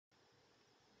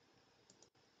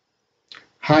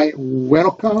Hi,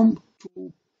 welcome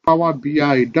to Power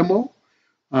BI demo.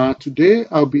 Today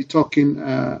I'll be talking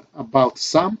about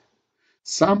SUM.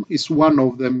 SUM is one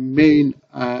of the main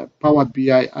Power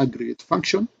BI aggregate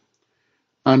function,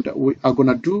 and we are going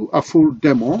to do a full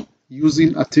demo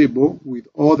using a table with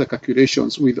all the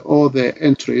calculations, with all the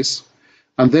entries,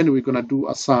 and then we're going to do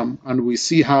a SUM, and we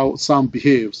see how SUM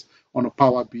behaves on a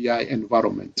Power BI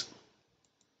environment.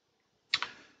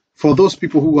 For those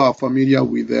people who are familiar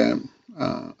with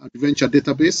Adventure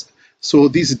database, so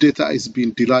this data is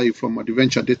being derived from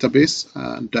Adventure database,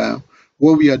 and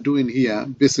what we are doing here,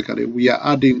 basically, we are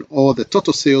adding all the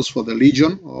total sales for the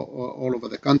region or all over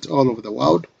the country, all over the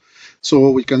world.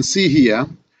 So we can see here,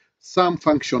 SUM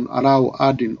function allow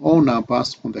adding all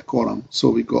numbers on the column. So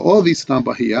we got all these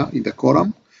number here in the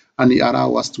column, and it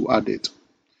allow us to add it.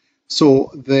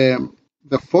 So the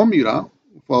formula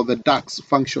for the DAX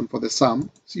function for the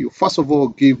SUM, so you first of all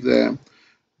give the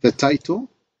title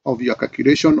of your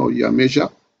calculation or your measure.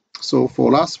 So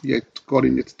for us, we are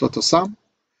calling it total sum.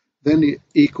 Then it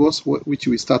equals, which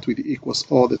we start with equals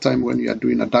all the time when we are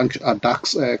doing a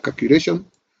DAX calculation.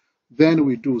 Then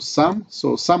we do sum.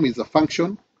 So sum is a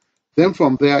function. Then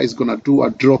from there is going to do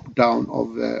a drop down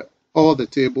of all the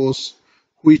tables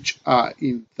which are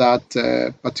in that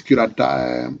particular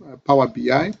Power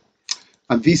BI.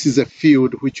 And this is a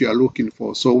field which you are looking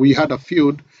for. So we had a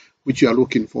field which you are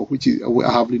looking for, which is,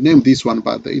 I have renamed this one,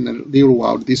 but in the real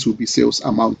world, this will be sales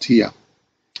amount here.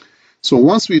 So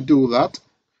once we do that,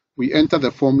 we enter the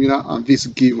formula, and this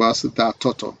gives us that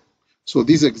total. So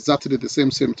this is exactly the same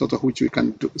total which we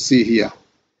can see here.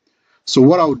 So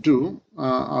what I'll do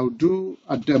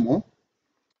a demo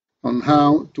on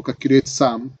how to calculate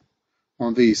SUM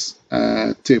on this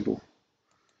table.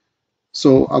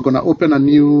 So I'm going to open a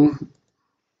new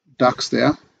DAX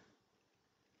there.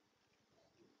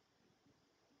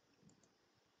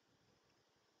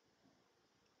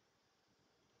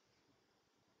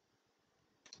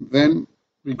 Then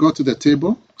we go to the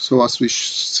table. So as we've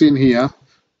seen here,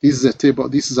 this is a table.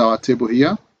 This is our table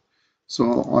here. So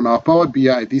on our Power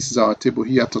BI, this is our table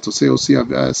here, total sales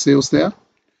here, sales there.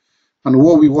 And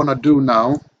what we want to do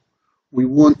now, we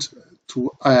want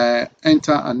to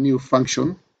enter a new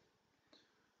function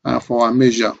for our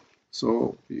measure.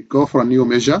 So we go for a new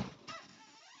measure.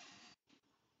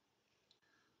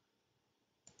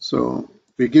 So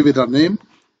we give it a name.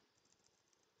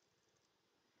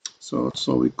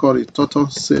 So we call it total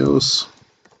sales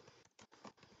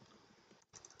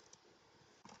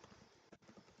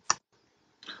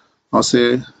I'll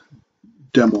say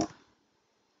demo.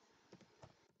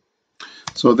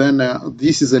 So then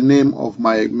this is the name of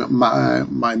my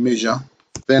measure.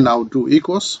 Then I'll do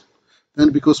equals. Then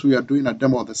because we are doing a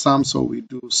demo of the SUM, so we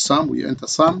do SUM, we enter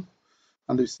SUM,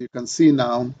 and as you can see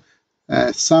now,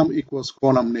 SUM equals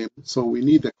column name. So we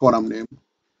need the column name.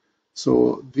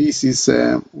 So this is,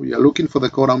 we are looking for the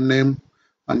column name,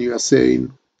 and you are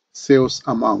saying sales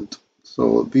amount.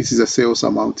 So this is a sales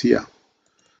amount here.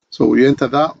 So we enter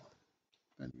that,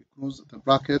 and we close the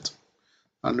bracket,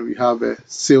 and we have a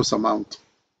sales amount.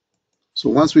 So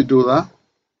once we do that,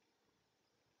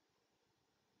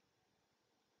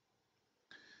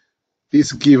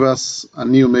 this gives us a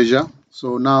new measure.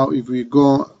 So now if we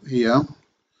go here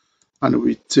and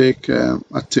we take a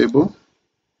table,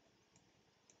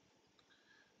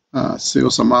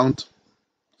 sales amount.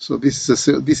 So this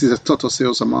is a total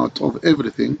sales amount of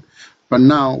everything, but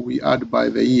now we add by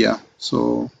the year.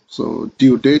 So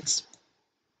due dates.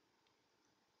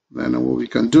 Then what we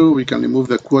can do, we can remove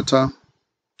the quarter,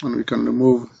 and we can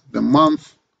remove the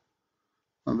month,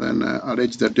 and then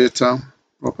arrange the data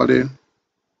properly.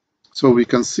 So we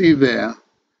can see there,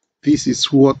 this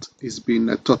is what is being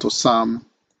a total sum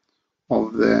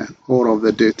of the whole of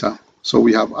the data. So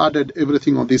we have added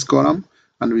everything on this column,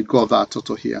 and we got that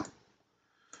total here.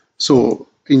 So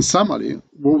in summary,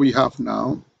 what we have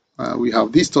now, we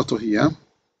have this total here,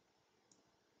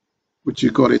 which you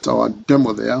got it our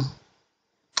demo there,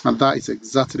 and that is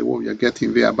exactly what we are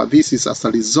getting there. But this is as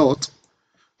a result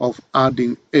of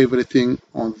adding everything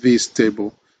on this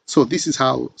table. So this is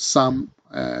how SUM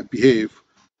behave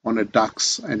on a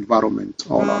DAX environment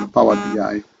or on Power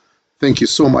BI. Thank you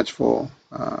so much for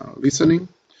listening,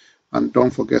 and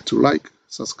don't forget to like,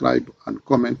 subscribe, and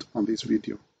comment on this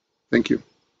video. Thank you.